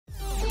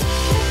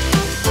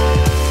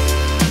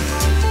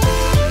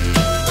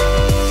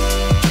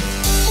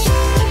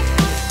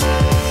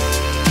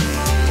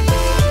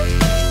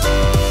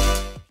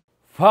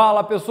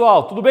Fala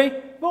pessoal, tudo bem?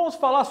 Vamos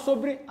falar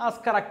sobre as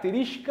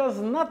características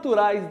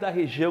naturais da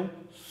região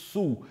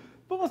sul.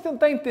 Vamos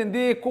tentar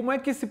entender como é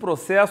que esse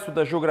processo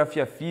da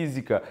geografia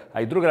física,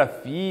 a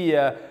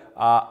hidrografia,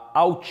 a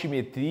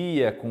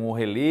altimetria com o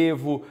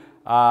relevo,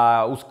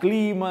 os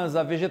climas,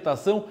 a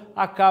vegetação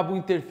acabam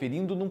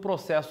interferindo num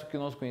processo que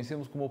nós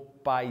conhecemos como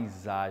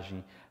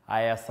paisagem. A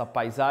essa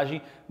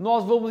paisagem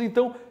nós vamos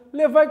então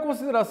levar em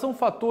consideração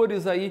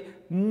fatores aí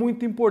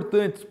muito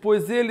importantes,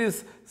 pois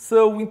eles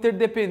são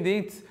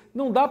interdependentes.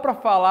 Não dá para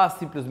falar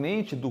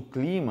simplesmente do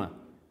clima,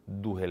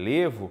 do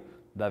relevo,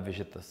 da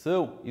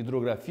vegetação,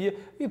 hidrografia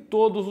e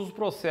todos os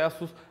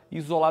processos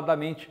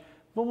isoladamente.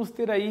 Vamos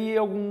ter aí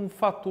algum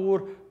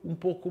fator um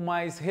pouco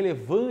mais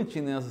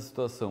relevante nessa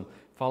situação.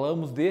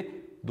 Falamos de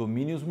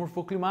domínios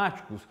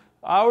morfoclimáticos,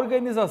 a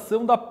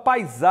organização da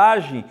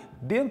paisagem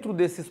dentro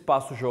desse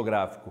espaço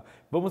geográfico.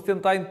 Vamos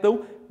tentar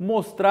então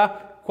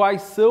mostrar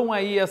quais são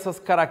aí essas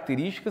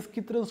características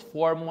que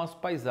transformam as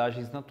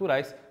paisagens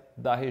naturais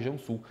da região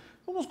sul.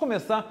 Vamos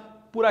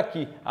começar por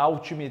aqui, a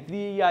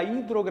altimetria e a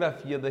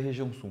hidrografia da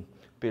região sul.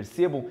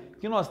 Percebam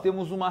que nós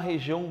temos uma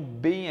região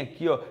bem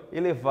aqui,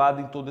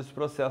 elevada em todo esse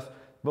processo.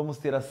 Vamos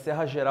ter a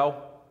Serra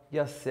Geral e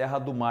a Serra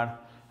do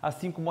Mar,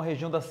 assim como a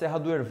região da Serra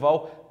do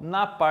Herval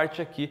na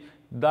parte aqui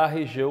da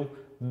região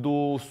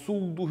do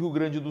sul do Rio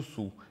Grande do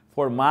Sul.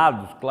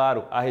 Formados,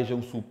 claro, a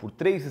região sul por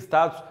 3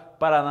 estados,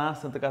 Paraná,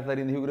 Santa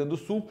Catarina e Rio Grande do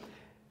Sul.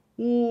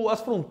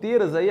 As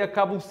fronteiras aí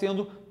acabam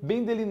sendo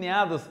bem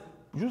delineadas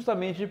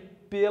justamente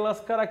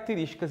pelas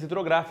características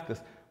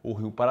hidrográficas. O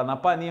rio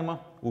Paranapanema,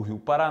 o rio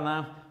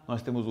Paraná,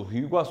 nós temos o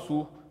rio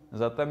Iguaçu,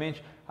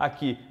 exatamente.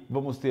 Aqui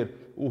vamos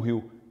ter o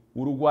rio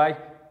Uruguai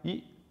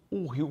e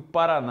o rio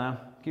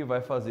Paraná, que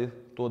vai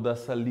fazer toda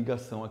essa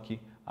ligação aqui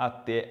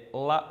até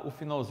lá o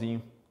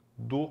finalzinho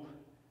do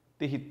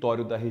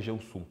território da região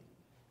sul.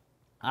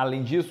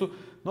 Além disso,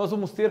 nós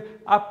vamos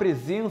ter a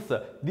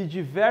presença de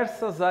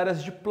diversas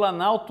áreas de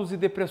planaltos e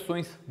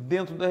depressões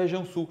dentro da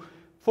região sul.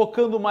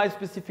 Focando mais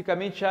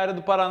especificamente a área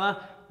do Paraná,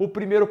 o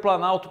primeiro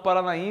planalto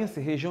paranaense,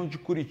 região de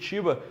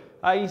Curitiba,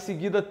 aí em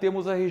seguida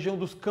temos a região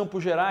dos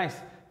Campos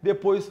Gerais,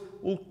 depois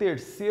o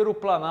terceiro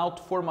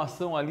planalto,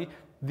 formação ali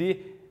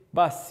de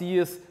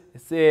bacias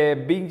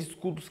bem de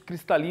escudos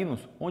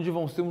cristalinos, onde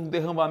vão ter um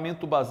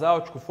derramamento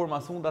basáltico,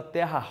 formação da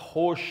terra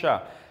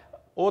roxa.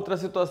 Outra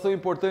situação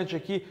importante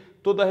aqui,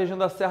 toda a região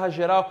da Serra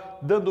Geral,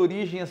 dando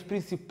origem às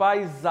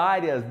principais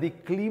áreas de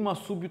clima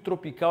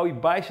subtropical e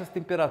baixas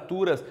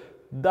temperaturas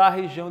da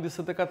região de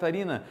Santa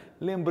Catarina.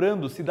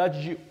 Lembrando,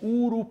 cidade de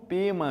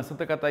Urupema,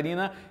 Santa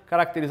Catarina,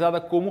 caracterizada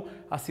como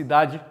a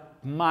cidade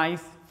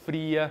mais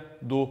fria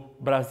do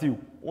Brasil,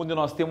 onde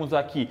nós temos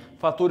aqui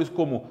fatores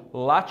como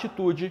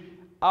latitude,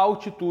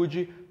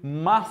 altitude,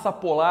 massa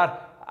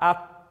polar,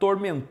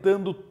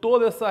 atormentando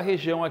toda essa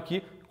região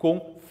aqui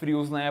com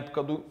frios na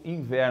época do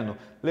inverno,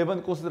 levando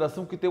em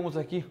consideração que temos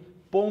aqui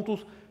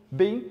pontos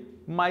bem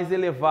mais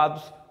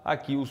elevados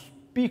aqui, os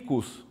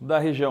picos da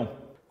região,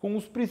 com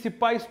os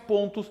principais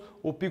pontos,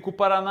 o Pico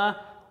Paraná,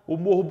 o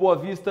Morro Boa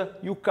Vista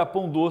e o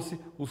Capão Doce,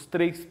 os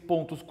 3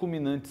 pontos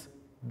culminantes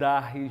da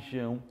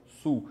região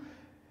sul.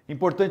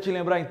 Importante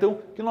lembrar então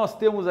que nós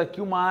temos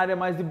aqui uma área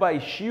mais de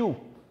baixio,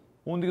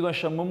 onde nós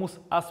chamamos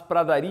as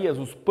pradarias,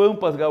 os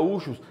pampas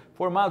gaúchos,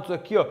 formados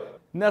aqui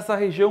nessa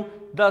região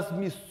das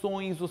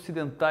Missões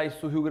Ocidentais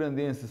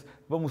sul-rio-grandenses.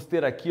 Vamos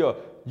ter aqui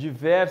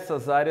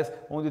diversas áreas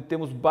onde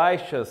temos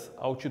baixas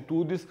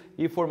altitudes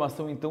e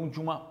formação então de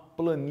uma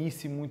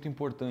planície muito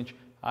importante,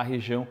 a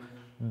região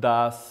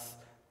das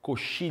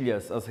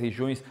coxilhas, as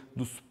regiões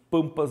dos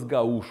pampas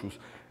gaúchos.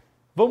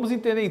 Vamos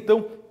entender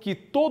então que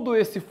todo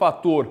esse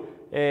fator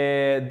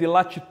de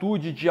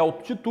latitude e de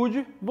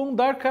altitude vão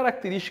dar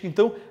característica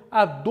então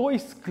a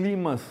 2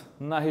 climas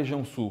na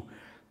região sul.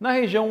 Na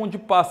região onde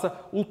passa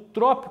o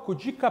Trópico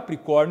de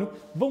Capricórnio,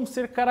 vão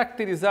ser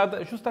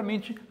caracterizadas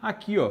justamente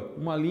aqui,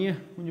 uma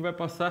linha onde vai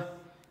passar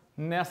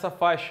nessa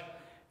faixa.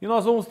 E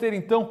nós vamos ter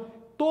então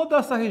toda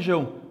essa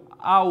região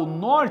ao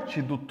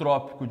norte do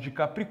Trópico de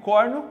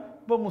Capricórnio,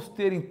 vamos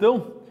ter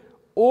então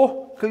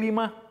o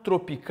clima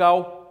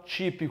tropical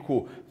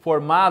típico,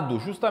 formado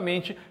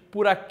justamente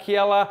por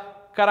aquela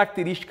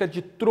característica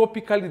de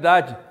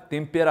tropicalidade,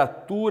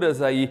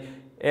 temperaturas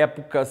aí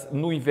épocas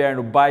no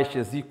inverno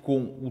baixas e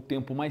com o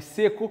tempo mais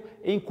seco,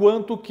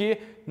 enquanto que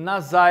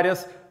nas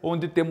áreas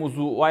onde temos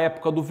a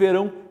época do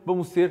verão,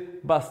 vamos ter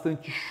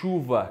bastante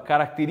chuva,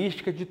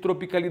 característica de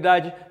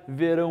tropicalidade,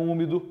 verão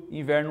úmido,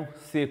 inverno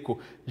seco.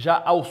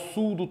 Já ao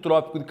sul do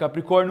Trópico de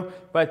Capricórnio,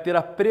 vai ter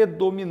a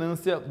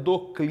predominância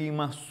do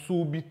clima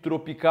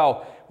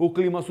subtropical. O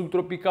clima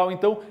subtropical,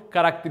 então,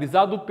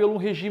 caracterizado pelo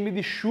regime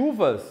de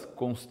chuvas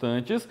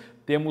constantes.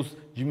 Temos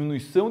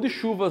diminuição de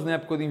chuvas na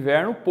época do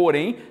inverno,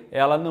 porém,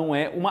 ela não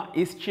é uma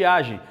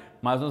estiagem.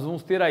 Mas nós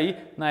vamos ter aí,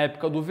 na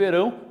época do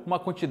verão, uma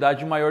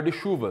quantidade maior de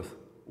chuvas.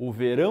 O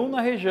verão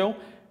na região,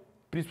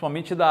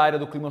 principalmente da área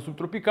do clima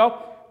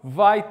subtropical,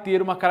 vai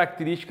ter uma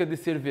característica de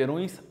ser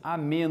verões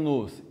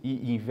amenos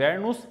e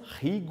invernos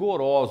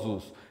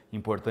rigorosos.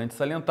 Importante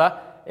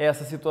salientar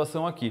essa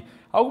situação aqui.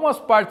 Algumas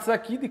partes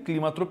aqui de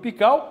clima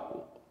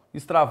tropical,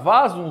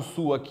 extravasam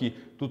sul aqui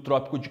do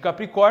Trópico de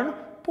Capricórnio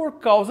por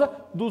causa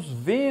dos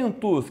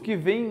ventos que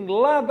vêm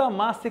lá da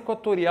massa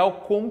equatorial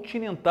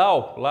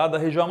continental, lá da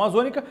região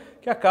amazônica,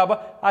 que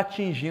acaba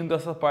atingindo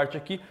essa parte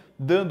aqui,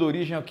 dando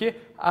origem ao quê?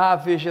 À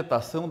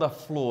vegetação da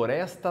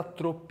floresta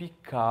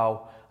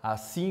tropical.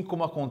 Assim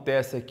como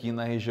acontece aqui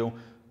na região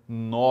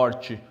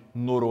norte,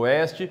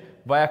 noroeste,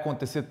 vai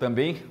acontecer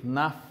também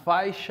na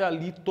faixa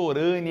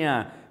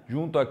litorânea,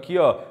 junto aqui,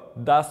 ó,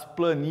 das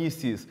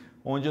planícies,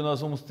 onde nós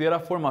vamos ter a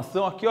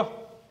formação aqui, ó,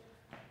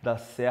 da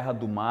Serra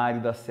do Mar e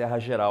da Serra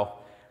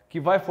Geral,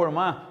 que vai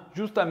formar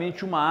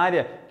justamente uma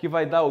área que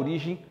vai dar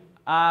origem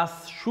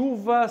às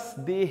chuvas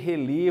de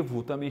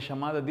relevo, também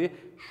chamada de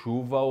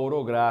chuva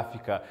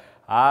orográfica.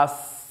 As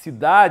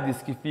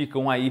cidades que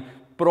ficam aí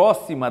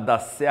próxima da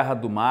Serra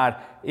do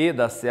Mar e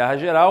da Serra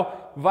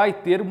Geral vai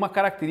ter uma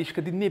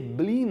característica de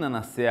neblina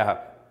na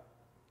serra.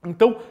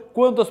 Então,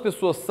 quando as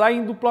pessoas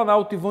saem do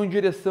Planalto e vão em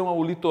direção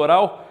ao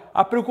litoral,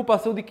 a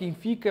preocupação de quem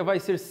fica vai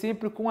ser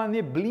sempre com a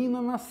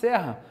neblina na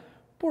serra.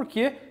 Por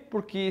quê?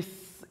 Porque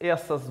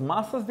essas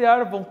massas de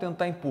ar vão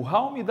tentar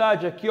empurrar a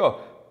umidade aqui, ó,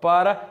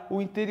 para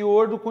o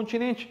interior do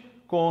continente.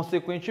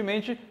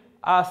 Consequentemente,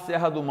 a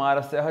Serra do Mar,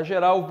 a Serra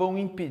Geral vão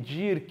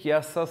impedir que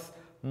essas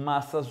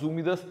massas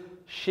úmidas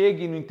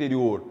cheguem no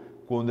interior.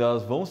 Quando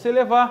elas vão se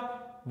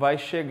elevar, vai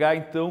chegar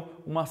então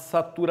uma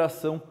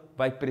saturação,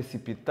 vai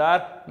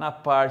precipitar na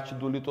parte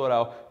do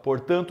litoral.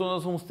 Portanto,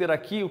 nós vamos ter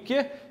aqui o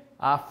quê?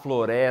 A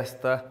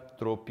floresta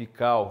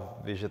tropical,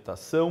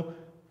 vegetação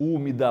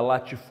úmida,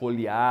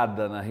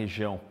 latifoliada na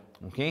região,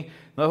 ok?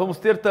 Nós vamos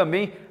ter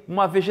também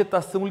uma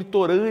vegetação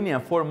litorânea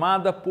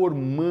formada por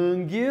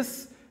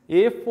mangues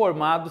e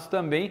formados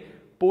também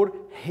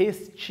por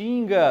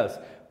restingas.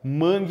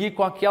 Mangue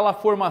com aquela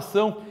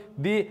formação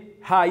de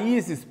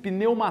raízes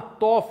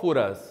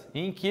pneumatóforas,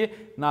 em que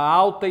na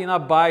alta e na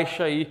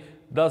baixa aí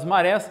das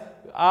marés,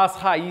 as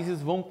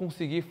raízes vão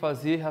conseguir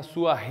fazer a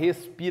sua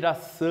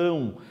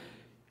respiração.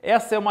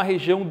 Essa é uma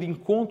região de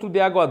encontro de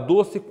água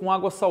doce com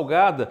água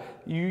salgada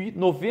e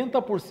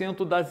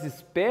 90% das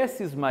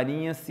espécies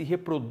marinhas se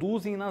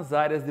reproduzem nas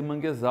áreas de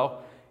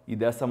manguezal. E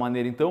dessa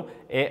maneira, então,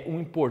 é um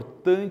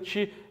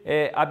importante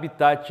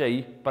habitat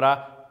aí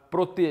para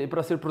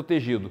ser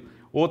protegido.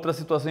 Outra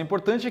situação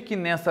importante é que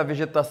nessa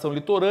vegetação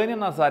litorânea,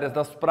 nas áreas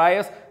das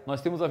praias,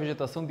 nós temos a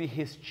vegetação de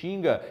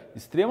restinga,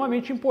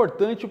 extremamente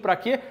importante para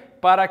quê?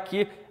 Para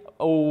que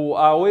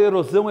a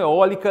erosão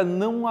eólica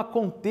não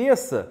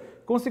aconteça.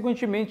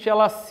 Consequentemente,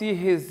 ela se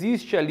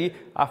resiste ali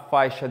à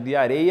faixa de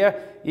areia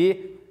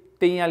e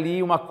tem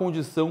ali uma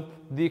condição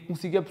de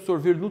conseguir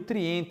absorver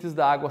nutrientes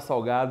da água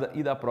salgada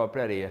e da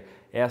própria areia.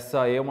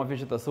 Essa é uma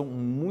vegetação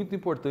muito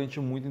importante,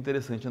 muito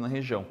interessante na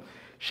região.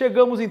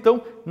 Chegamos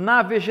então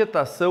na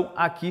vegetação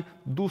aqui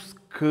dos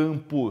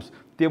campos.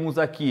 Temos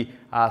aqui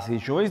as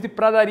regiões de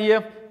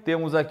pradaria,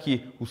 temos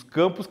aqui os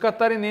campos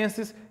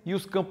catarinenses e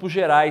os campos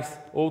gerais,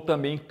 ou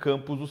também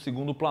campos do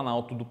segundo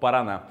Planalto do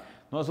Paraná.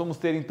 Nós vamos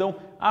ter então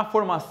a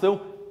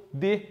formação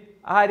de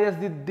áreas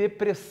de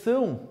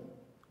depressão,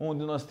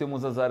 onde nós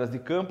temos as áreas de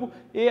campo,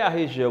 e a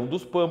região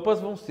dos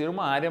pampas vão ser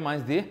uma área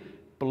mais de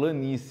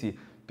planície.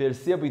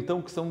 Perceba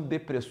então que são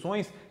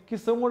depressões que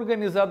são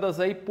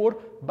organizadas aí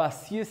por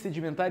bacias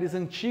sedimentares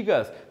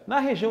antigas. Na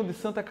região de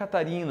Santa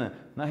Catarina,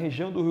 na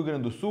região do Rio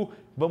Grande do Sul,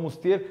 vamos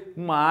ter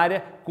uma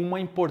área com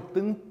uma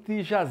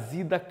importante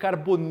jazida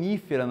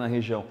carbonífera na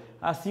região,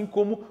 assim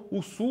como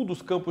o sul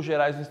dos Campos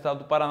Gerais do estado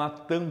do Paraná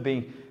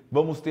também.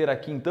 Vamos ter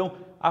aqui então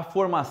a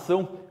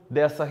formação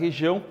dessa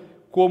região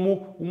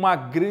como uma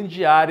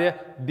grande área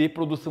de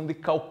produção de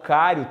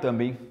calcário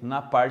também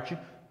na parte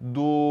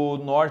do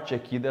norte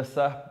aqui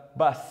dessa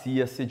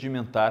bacia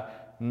sedimentar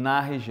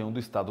na região do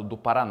estado do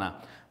Paraná.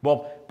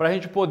 Bom, para a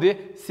gente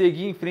poder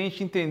seguir em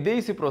frente e entender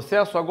esse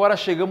processo, agora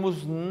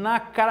chegamos na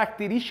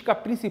característica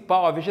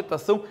principal, a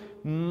vegetação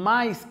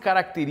mais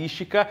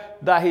característica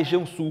da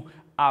região sul,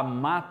 a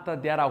mata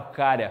de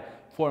araucária,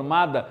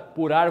 formada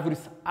por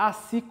árvores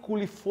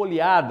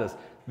aciculifoliadas,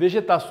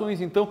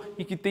 vegetações então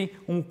em que tem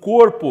um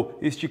corpo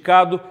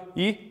esticado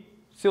e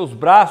seus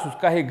braços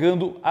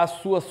carregando as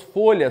suas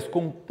folhas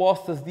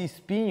compostas de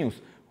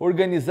espinhos,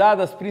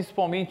 organizadas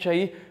principalmente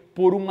aí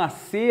por uma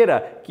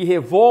cera que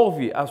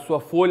revolve a sua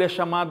folha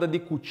chamada de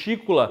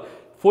cutícula,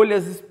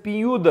 folhas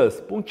espinhudas,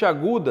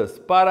 pontiagudas,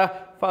 para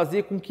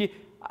fazer com que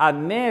a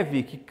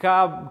neve, que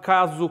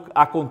caso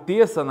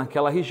aconteça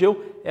naquela região,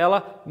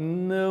 ela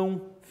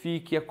não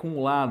fique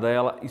acumulada,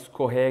 ela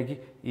escorregue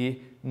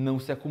e não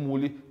se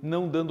acumule,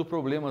 não dando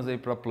problemas aí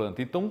para a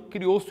planta. Então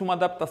criou-se uma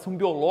adaptação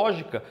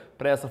biológica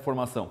para essa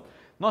formação.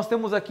 Nós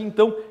temos aqui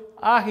então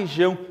a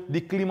região de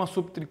clima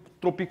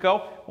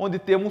subtropical, onde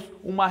temos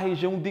uma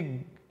região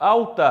de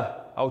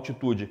alta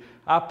altitude.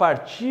 A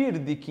partir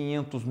de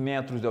 500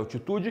 metros de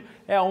altitude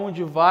é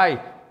onde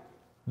vai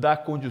dar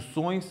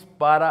condições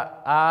para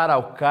a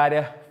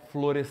araucária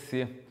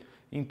florescer.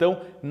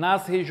 Então,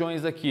 nas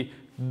regiões aqui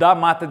da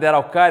mata de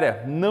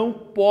araucária, não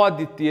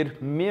pode ter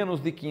menos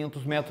de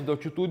 500 metros de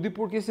altitude,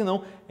 porque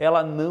senão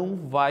ela não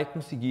vai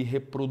conseguir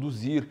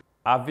reproduzir.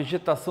 A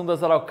vegetação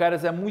das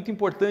araucárias é muito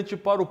importante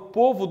para o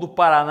povo do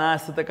Paraná,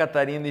 Santa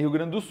Catarina e Rio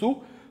Grande do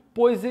Sul,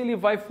 pois ele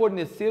vai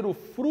fornecer o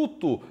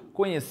fruto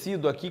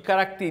conhecido aqui,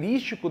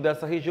 característico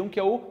dessa região, que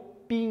é o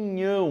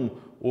pinhão.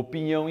 O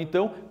pinhão,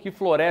 então, que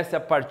floresce a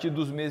partir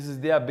dos meses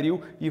de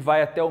abril e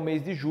vai até o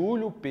mês de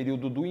julho,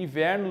 período do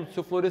inverno, do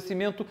seu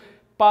florescimento,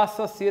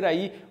 passa a ser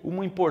aí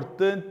um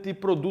importante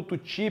produto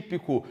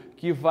típico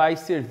que vai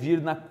servir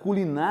na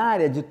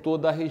culinária de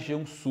toda a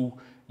região sul.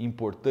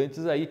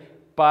 Importantes aí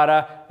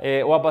para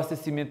o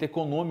abastecimento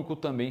econômico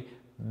também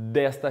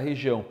desta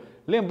região.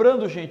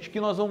 Lembrando, gente, que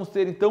nós vamos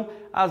ter então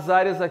as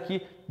áreas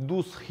aqui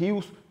dos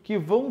rios que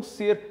vão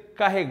ser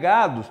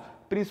carregados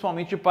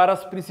principalmente para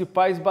as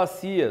principais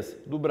bacias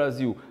do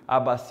Brasil, a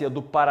bacia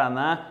do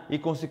Paraná e,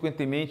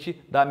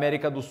 consequentemente, da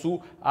América do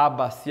Sul, a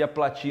bacia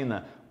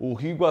Platina, o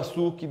Rio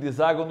Iguaçu, que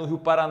deságua no Rio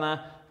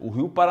Paraná, o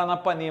Rio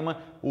Paranapanema,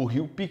 o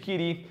Rio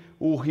Piquiri,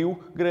 o Rio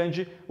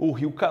Grande, o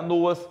Rio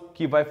Canoas,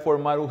 que vai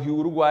formar o Rio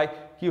Uruguai,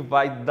 que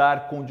vai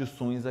dar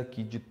condições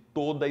aqui de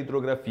toda a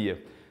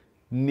hidrografia.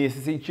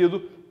 Nesse sentido,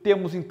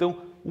 temos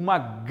então uma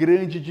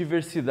grande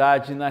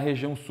diversidade na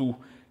região sul,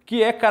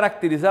 que é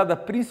caracterizada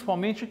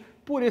principalmente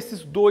por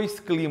esses dois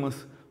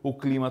climas, o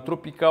clima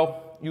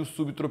tropical e o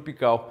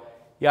subtropical.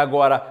 E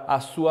agora a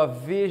sua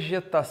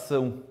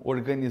vegetação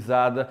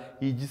organizada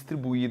e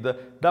distribuída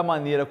da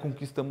maneira com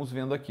que estamos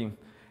vendo aqui.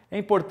 É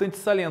importante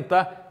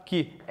salientar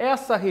que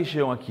essa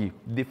região aqui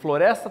de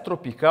floresta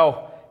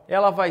tropical,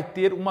 ela vai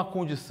ter uma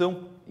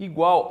condição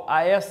igual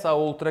a essa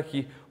outra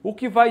aqui. O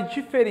que vai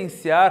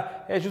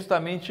diferenciar é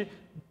justamente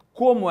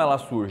como ela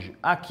surge.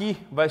 Aqui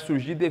vai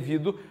surgir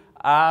devido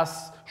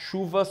às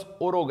chuvas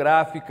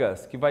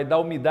orográficas, que vai dar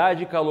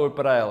umidade e calor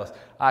para elas.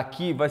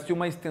 Aqui vai ser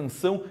uma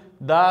extensão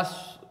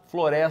das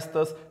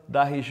florestas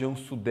da região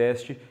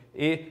sudeste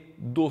e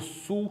do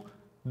sul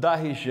da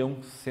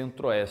região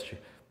centro-oeste.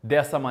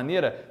 Dessa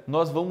maneira,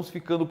 nós vamos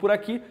ficando por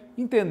aqui,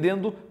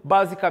 entendendo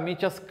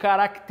basicamente as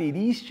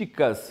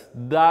características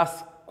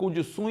das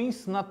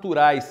condições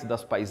naturais,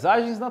 das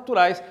paisagens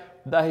naturais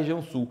da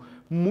região sul.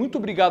 Muito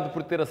obrigado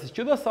por ter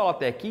assistido essa aula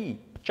até aqui.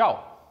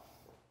 Tchau!